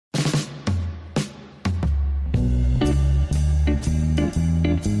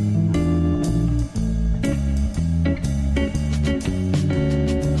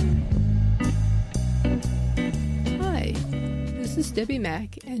Debbi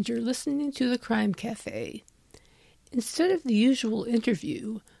Mack, and you're listening to The Crime Cafe. Instead of the usual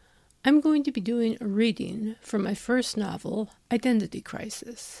interview, I'm going to be doing a reading from my first novel, Identity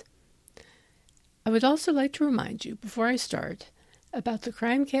Crisis. I would also like to remind you, before I start, about the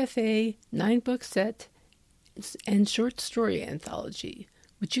Crime Cafe 9-book set and short story anthology,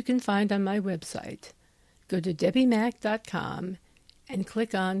 which you can find on my website. Go to debbimack.com and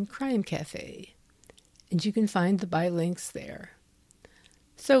click on Crime Cafe, and you can find the buy links there.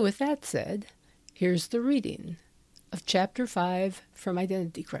 So with that said, here's the reading of Chapter 5 from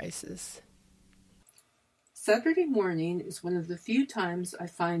Identity Crisis. Saturday morning is one of the few times I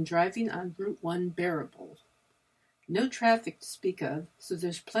find driving on Route 1 bearable. No traffic to speak of, so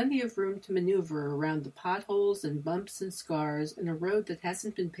there's plenty of room to maneuver around the potholes and bumps and scars in a road that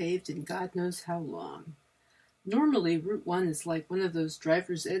hasn't been paved in God knows how long. Normally, Route 1 is like one of those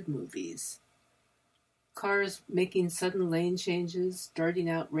driver's ed movies. Cars making sudden lane changes, darting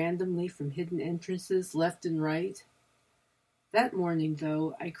out randomly from hidden entrances left and right. That morning,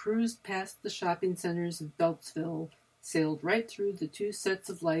 though, I cruised past the shopping centers of Beltsville, sailed right through the 2 sets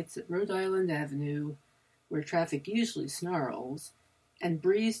of lights at Rhode Island Avenue, where traffic usually snarls, and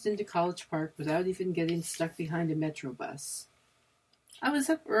breezed into College Park without even getting stuck behind a Metrobus. I was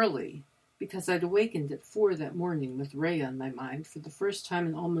up early, because I'd awakened at 4 that morning with Ray on my mind for the first time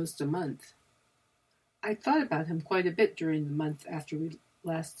in almost a month. I thought about him quite a bit during the month after we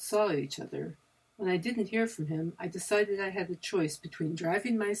last saw each other. When I didn't hear from him, I decided I had a choice between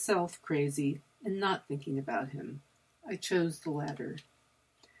driving myself crazy and not thinking about him. I chose the latter.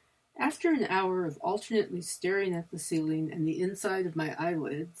 After an hour of alternately staring at the ceiling and the inside of my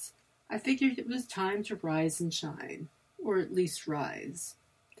eyelids, I figured it was time to rise and shine, or at least rise.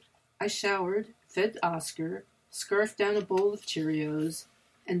 I showered, fed Oscar, scarfed down a bowl of Cheerios,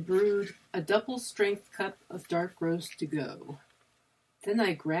 and brewed a double-strength cup of dark roast to go. Then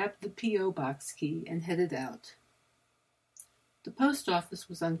I grabbed the P.O. box key and headed out. The post office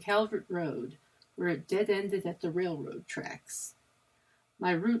was on Calvert Road, where it dead-ended at the railroad tracks.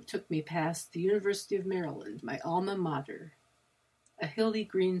 My route took me past the University of Maryland, my alma mater, a hilly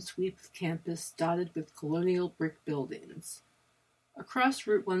green sweep of campus dotted with colonial brick buildings. Across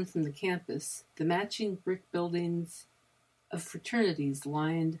Route 1 from the campus, the matching brick buildings of fraternities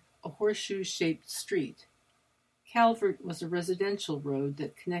lined a horseshoe-shaped street. Calvert was a residential road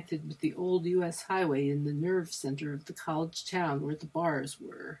that connected with the old U.S. highway in the nerve center of the college town where the bars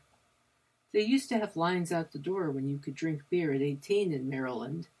were. They used to have lines out the door when you could drink beer at 18 in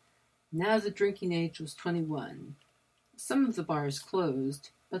Maryland. Now the drinking age was 21. Some of the bars closed,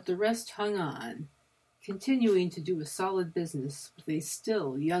 but the rest hung on, continuing to do a solid business with a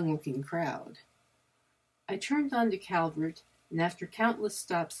still young-looking crowd. I turned onto Calvert, and after countless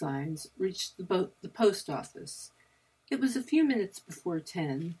stop signs, reached the post office. It was a few minutes before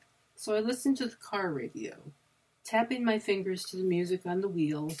 10, so I listened to the car radio, tapping my fingers to the music on the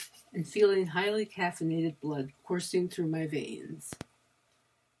wheel and feeling highly caffeinated blood coursing through my veins.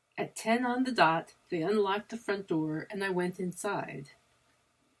 At 10 on the dot, they unlocked the front door, and I went inside.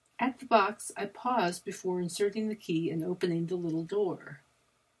 At the box, I paused before inserting the key and opening the little door.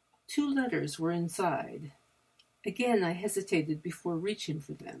 2 letters were inside. Again, I hesitated before reaching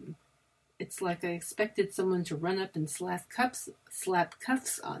for them. It's like I expected someone to run up and slap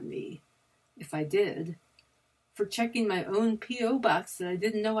cuffs on me, if I did, for checking my own P.O. box that I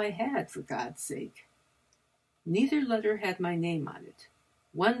didn't know I had, for God's sake. Neither letter had my name on it.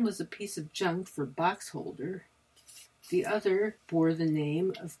 One was a piece of junk for Boxholder. The other bore the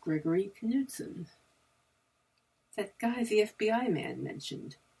name of Gregory Knudsen. That guy the FBI man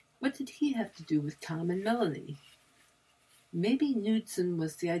mentioned. What did he have to do with Tom and Melanie? Maybe Knudsen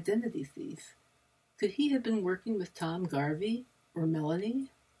was the identity thief. Could he have been working with Tom Garvey or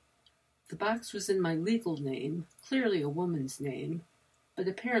Melanie? The box was in my legal name, clearly a woman's name, but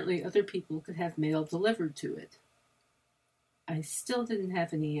apparently other people could have mail delivered to it. I still didn't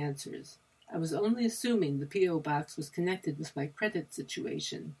have any answers. I was only assuming the P.O. box was connected with my credit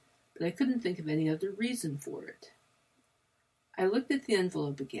situation, but I couldn't think of any other reason for it. I looked at the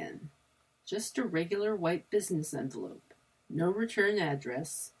envelope again. Just a regular white business envelope. No return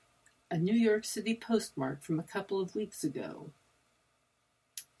address. A New York City postmark from a couple of weeks ago.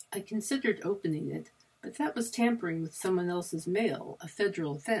 I considered opening it, but that was tampering with someone else's mail, a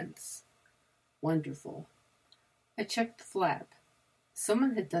federal offense. Wonderful. I checked the flap.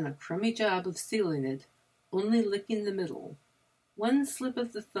 Someone had done a crummy job of sealing it, only licking the middle. One slip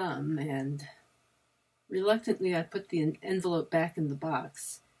of the thumb, and... Reluctantly, I put the envelope back in the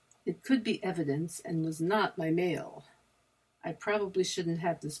box. It could be evidence and was not my mail. I probably shouldn't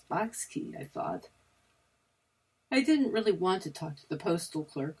have this box key, I thought. I didn't really want to talk to the postal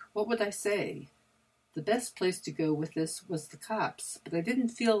clerk. What would I say? The best place to go with this was the cops, but I didn't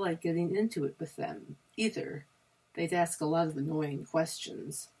feel like getting into it with them, either. They'd ask a lot of annoying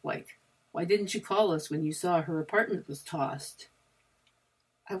questions, like, why didn't you call us when you saw her apartment was tossed?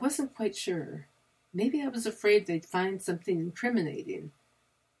 I wasn't quite sure. Maybe I was afraid they'd find something incriminating.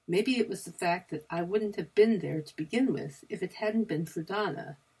 Maybe it was the fact that I wouldn't have been there to begin with if it hadn't been for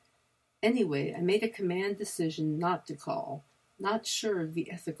Donna. Anyway, I made a command decision not to call, not sure of the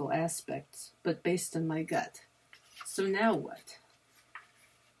ethical aspects, but based on my gut. So now what?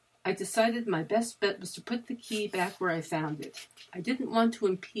 I decided my best bet was to put the key back where I found it. I didn't want to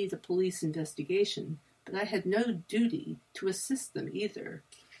impede a police investigation, but I had no duty to assist them either.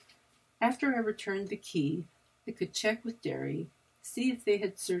 After I returned the key, I could check with Derry, see if they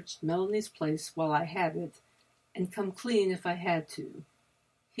had searched Melanie's place while I had it, and come clean if I had to.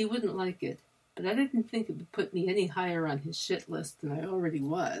 He wouldn't like it, but I didn't think it would put me any higher on his shit list than I already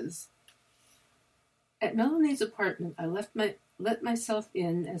was. At Melanie's apartment, I let myself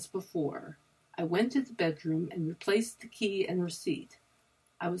in as before. I went to the bedroom and replaced the key and receipt.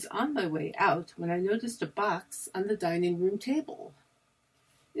 I was on my way out when I noticed a box on the dining room table.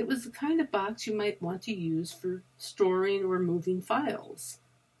 It was the kind of box you might want to use for storing or moving files.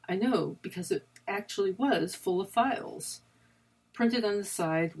 I know, because it actually was full of files. Printed on the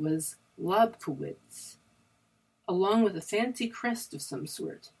side was Lobkowitz, along with a fancy crest of some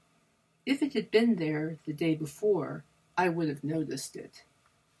sort. If it had been there the day before, I would have noticed it.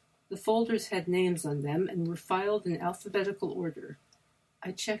 The folders had names on them and were filed in alphabetical order.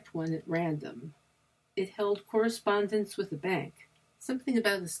 I checked one at random. It held correspondence with the bank, something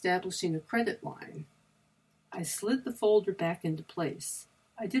about establishing a credit line. I slid the folder back into place.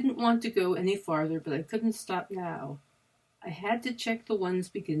 I didn't want to go any farther, but I couldn't stop now. I had to check the ones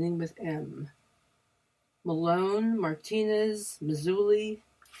beginning with M. Malone, Martinez, Mazzulli,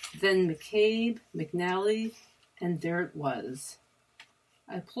 then McCabe, McNally, and there it was.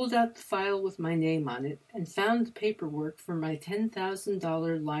 I pulled out the file with my name on it and found the paperwork for my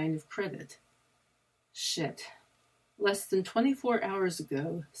 $10,000 line of credit. Shit. Less than 24 hours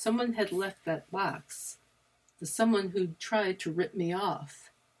ago, someone had left that box. The someone who'd tried to rip me off.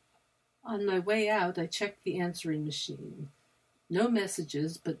 On my way out, I checked the answering machine. No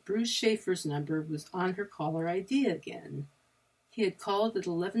messages, but Bruce Schaefer's number was on her caller ID again. He had called at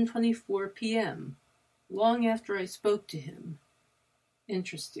 11:24 p.m., long after I spoke to him.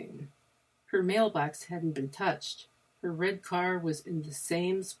 Interesting. Her mailbox hadn't been touched. Her red car was in the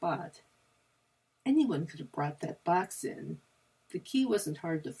same spot. Anyone could have brought that box in. The key wasn't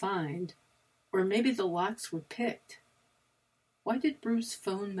hard to find. Or maybe the locks were picked. Why did Bruce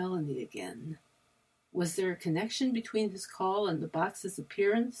phone Melanie again? Was there a connection between his call and the box's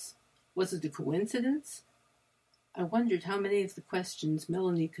appearance? Was it a coincidence? I wondered how many of the questions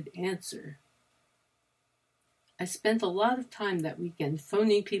Melanie could answer. I spent a lot of time that weekend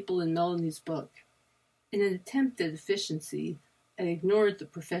phoning people in Melanie's book. In an attempt at efficiency, I ignored the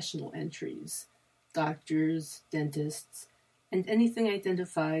professional entries, doctors, dentists, and anything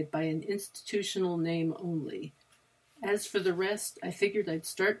identified by an institutional name only. As for the rest, I figured I'd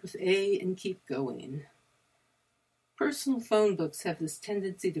start with A and keep going. Personal phone books have this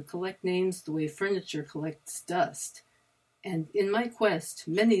tendency to collect names the way furniture collects dust, and in my quest,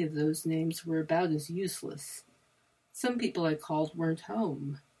 many of those names were about as useless. Some people I called weren't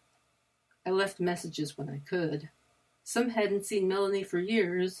home. I left messages when I could. Some hadn't seen Melanie for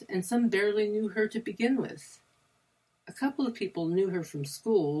years, and some barely knew her to begin with. A couple of people knew her from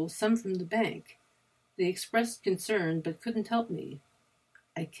school, some from the bank. They expressed concern, but couldn't help me.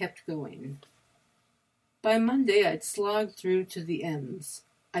 I kept going. By Monday, I'd slogged through to the M's.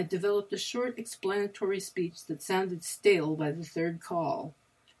 I'd developed a short explanatory speech that sounded stale by the third call.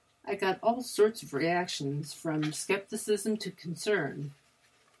 I got all sorts of reactions, from skepticism to concern,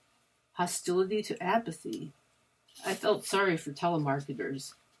 hostility to apathy. I felt sorry for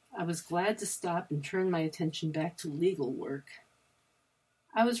telemarketers. I was glad to stop and turn my attention back to legal work.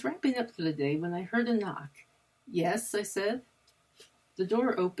 I was wrapping up for the day when I heard a knock. "Yes," I said. The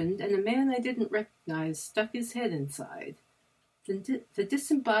door opened, and a man I didn't recognize stuck his head inside. The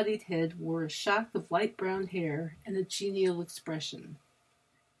disembodied head wore a shock of light brown hair and a genial expression.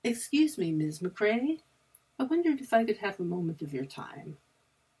 "Excuse me, Ms. McCrae. I wondered if I could have a moment of your time."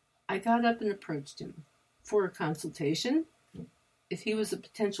 I got up and approached him. "For a consultation?" If he was a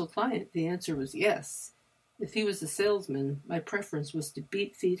potential client, the answer was yes. If he was a salesman, my preference was to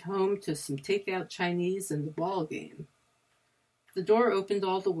beat feet home to some takeout Chinese and the ball game. The door opened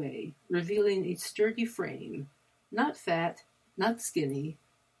all the way, revealing a sturdy frame, not fat, not skinny,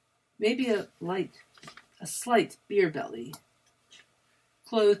 maybe a a slight beer belly,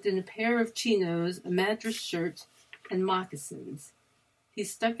 clothed in a pair of chinos, a madras shirt, and moccasins. He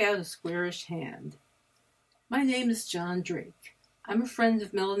stuck out a squarish hand. My name is John Drake. I'm a friend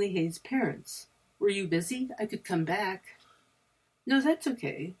of Melanie Hayes' parents. Were you busy? I could come back. No, that's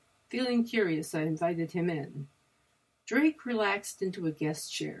okay. Feeling curious, I invited him in. Drake relaxed into a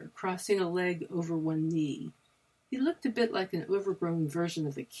guest chair, crossing a leg over one knee. He looked a bit like an overgrown version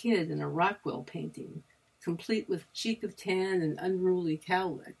of a kid in a Rockwell painting, complete with cheek of tan and unruly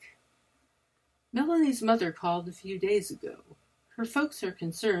cowlick. Melanie's mother called a few days ago. Her folks are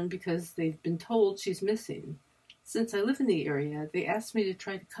concerned because they've been told she's missing. Since I live in the area, they asked me to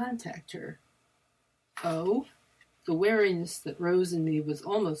try to contact her. Oh? The wariness that rose in me was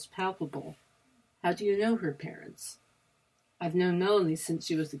almost palpable. How do you know her parents? I've known Melanie since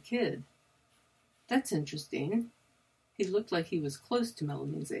she was a kid. That's interesting. He looked like he was close to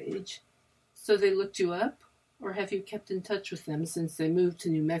Melanie's age. So they looked you up, or have you kept in touch with them since they moved to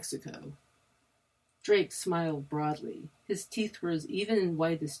New Mexico? Drake smiled broadly. His teeth were as even and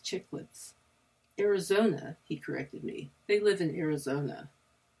white as chiclets. Arizona, he corrected me. They live in Arizona.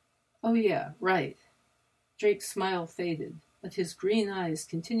 Oh yeah, right. Drake's smile faded, but his green eyes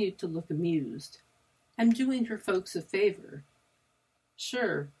continued to look amused. I'm doing her folks a favor.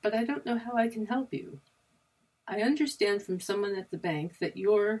 Sure, but I don't know how I can help you. I understand from someone at the bank that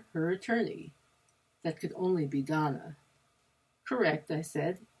you're her attorney. That could only be Donna. Correct, I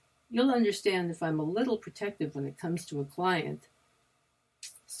said. You'll understand if I'm a little protective when it comes to a client.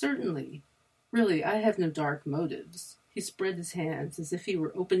 Certainly. Really, I have no dark motives. He spread his hands as if he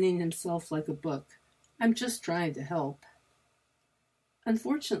were opening himself like a book. I'm just trying to help.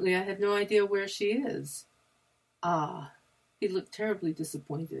 Unfortunately, I have no idea where she is. Ah, he looked terribly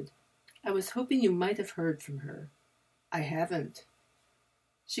disappointed. I was hoping you might have heard from her. I haven't.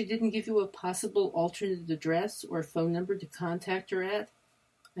 She didn't give you a possible alternate address or phone number to contact her at?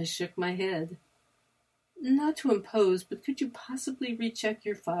 I shook my head. Not to impose, but could you possibly recheck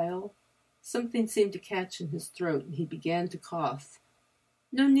your file? Something seemed to catch in his throat, and he began to cough.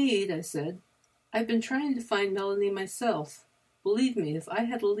 No need, I said. I've been trying to find Melanie myself. Believe me, if I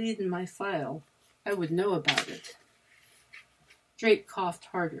had a lead in my file, I would know about it. Drake coughed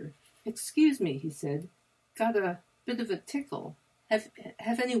harder. Excuse me, he said. Got a bit of a tickle.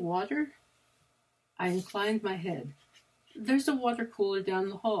 Have any water? I inclined my head. There's a water cooler down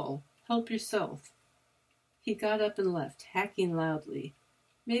the hall. Help yourself. He got up and left, hacking loudly.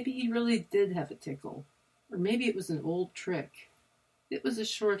 Maybe he really did have a tickle, or maybe it was an old trick. It was a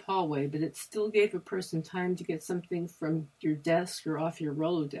short hallway, but it still gave a person time to get something from your desk or off your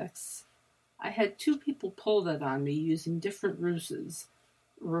Rolodex. I had 2 people pull that on me using different ruses.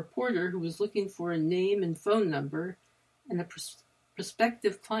 A reporter who was looking for a name and phone number, and a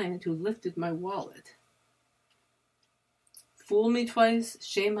prospective client who lifted my wallet. Fool me twice,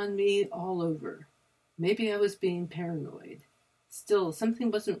 shame on me all over. Maybe I was being paranoid. Still,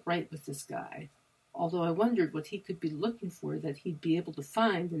 something wasn't right with this guy, although I wondered what he could be looking for that he'd be able to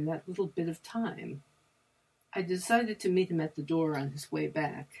find in that little bit of time. I decided to meet him at the door on his way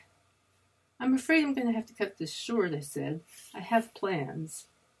back. I'm afraid I'm going to have to cut this short, I said. I have plans.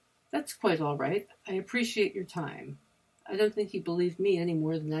 That's quite all right. I appreciate your time. I don't think he believed me any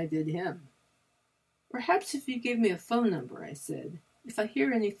more than I did him. Perhaps if you gave me a phone number, I said. If I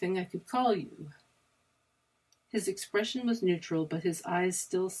hear anything, I could call you. His expression was neutral, but his eyes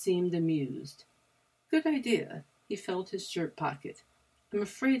still seemed amused. Good idea. He felt his shirt pocket. I'm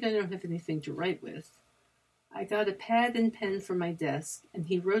afraid I don't have anything to write with. I got a pad and pen from my desk, and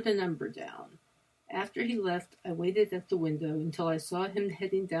he wrote a number down. After he left, I waited at the window until I saw him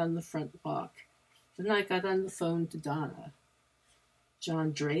heading down the front walk. Then I got on the phone to Donna.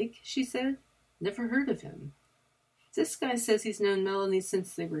 John Drake, she said. Never heard of him. This guy says he's known Melanie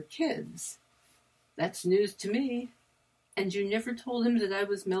since they were kids. That's news to me. And you never told him that I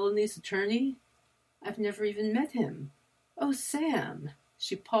was Melanie's attorney? I've never even met him. Oh, Sam.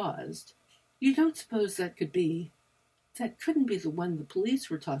 She paused. You don't suppose that could be... That couldn't be the one the police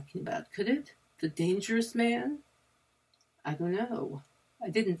were talking about, could it? The dangerous man? I don't know. I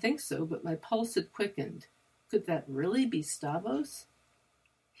didn't think so, but my pulse had quickened. Could that really be Stavros?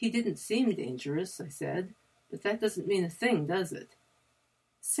 He didn't seem dangerous, I said, but that doesn't mean a thing, does it?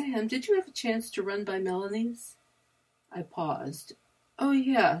 Sam, did you have a chance to run by Melanie's? I paused. Oh,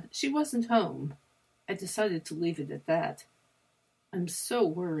 yeah, she wasn't home. I decided to leave it at that. I'm so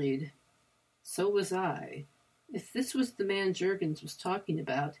worried. So was I. If this was the man Juergens was talking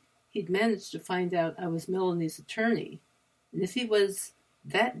about, he'd managed to find out I was Melanie's attorney. And if he was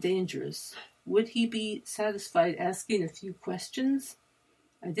that dangerous, would he be satisfied asking a few questions?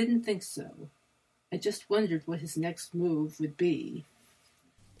 I didn't think so. I just wondered what his next move would be.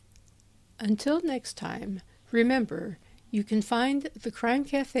 Until next time, remember, you can find the Crime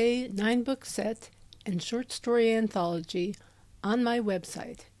Cafe 9-book set and short story anthology on my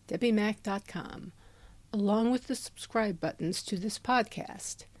website, debbimack.com, along with the subscribe buttons to this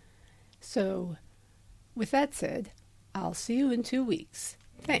podcast. So, with that said, I'll see you in 2 weeks.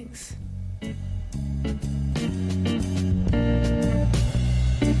 Thanks.